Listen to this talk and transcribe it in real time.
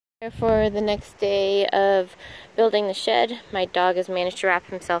For the next day of building the shed, my dog has managed to wrap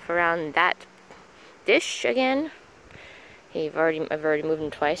himself around that dish again. I've already moved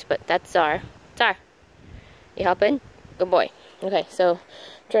him twice, but that's Czar. Czar, you helping? Good boy. Okay, so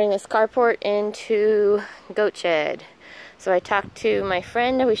turning this carport into goat shed. So I talked to my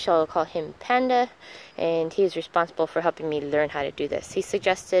friend, we shall call him Panda, and he's responsible for helping me learn how to do this. He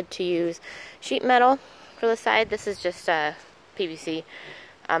suggested to use sheet metal for the side. This is just PVC.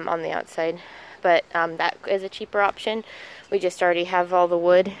 On the outside, but that is a cheaper option. We just already have all the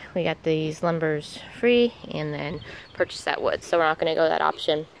wood. We got these lumbers free and then purchase that wood, so we're not going to go that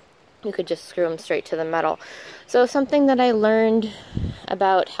option. You could just screw them straight to the metal. So something that I learned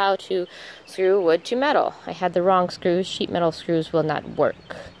about how to screw wood to metal. I had the wrong screws. Sheet metal screws will not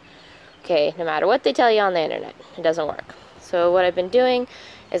work. Okay, no matter what they tell you on the internet, it doesn't work. So what I've been doing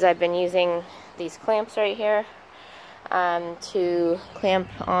is I've been using these clamps right here to clamp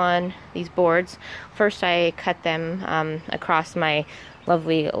on these boards. First I cut them across my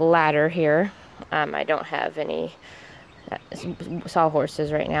lovely ladder here. I don't have any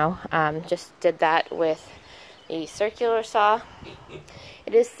sawhorses right now. Just did that with a circular saw.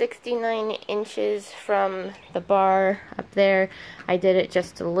 It is 69 inches from the bar up there. I did it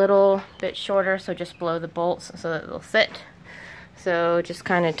just a little bit shorter, so just below the bolts so that it'll sit. So just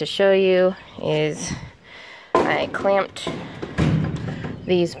kind of to show you is I clamped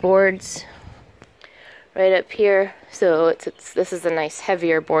these boards right up here. So this is a nice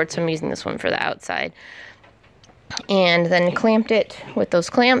heavier board, so I'm using this one for the outside. And then clamped it with those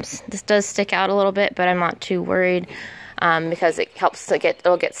clamps. This does stick out a little bit, but I'm not too worried because it helps to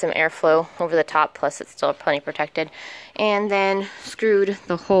it'll get some airflow over the top, plus it's still plenty protected. And then screwed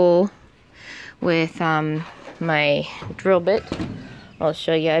the hole with my drill bit. I'll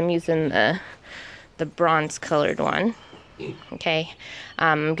show you. I'm using the bronze colored one. Okay,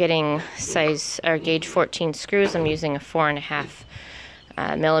 I'm getting size or gauge 14 screws. I'm using a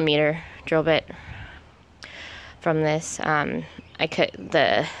 4.5 millimeter drill bit from this. I cut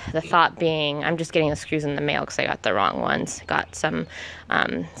the thought being I'm just getting the screws in the mail because I got the wrong ones. Got some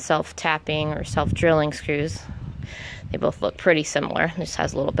self-tapping or self-drilling screws. They both look pretty similar. This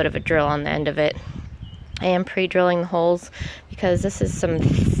has a little bit of a drill on the end of it. I am pre-drilling the holes because this is some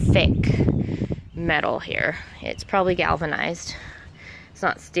thick metal here. It's probably galvanized. It's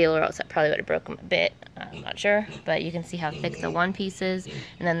not steel, or else I probably would have broken a bit. I'm not sure, but you can see how thick the one piece is,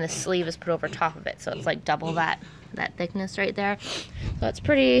 and then the sleeve is put over top of it, so it's like double that thickness right there. So it's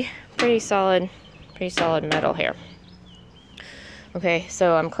pretty solid metal here. Okay,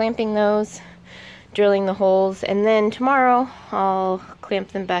 so I'm clamping those, drilling the holes, and then tomorrow I'll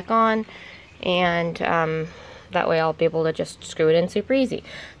clamp them back on, and that way I'll be able to just screw it in super easy.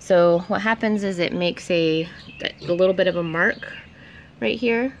 So what happens is it makes a little bit of a mark right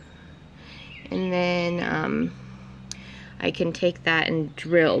here, and then I can take that and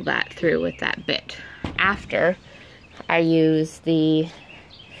drill that through with that bit. After I use this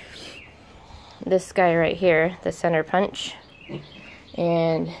guy right here, the center punch,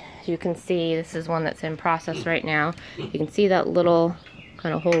 and you can see this is one that's in process right now. You can see that little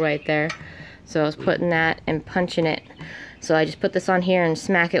kind of hole right there. So I was putting that and punching it. So I just put this on here and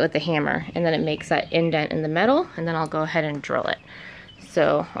smack it with the hammer, and then it makes that indent in the metal, and then I'll go ahead and drill it.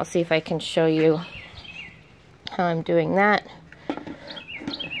 So I'll see if I can show you how I'm doing that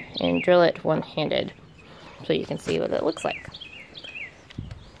and drill it one-handed so you can see what it looks like.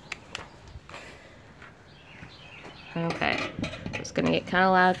 Okay, it's gonna get kind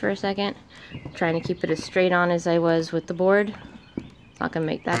of loud for a second. I'm trying to keep it as straight on as I was with the board. Not gonna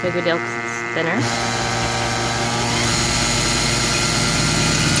make that big a deal because it's thinner.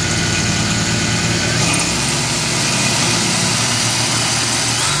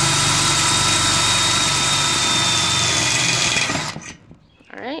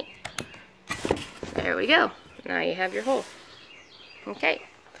 Alright, there we go. Now you have your hole. Okay,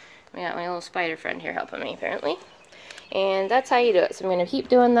 we got my little spider friend here helping me apparently. And that's how you do it. So I'm going to keep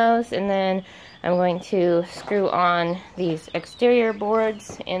doing those, and then I'm going to screw on these exterior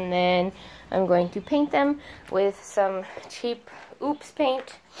boards, and then I'm going to paint them with some cheap Oops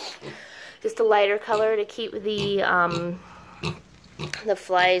paint. Just a lighter color to keep the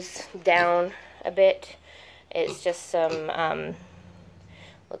flies down a bit. It's just some,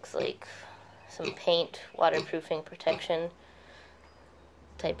 looks like some paint, waterproofing protection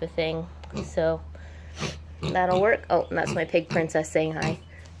type of thing. So that'll work. Oh, and that's my pig princess saying hi.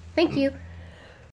 Thank you.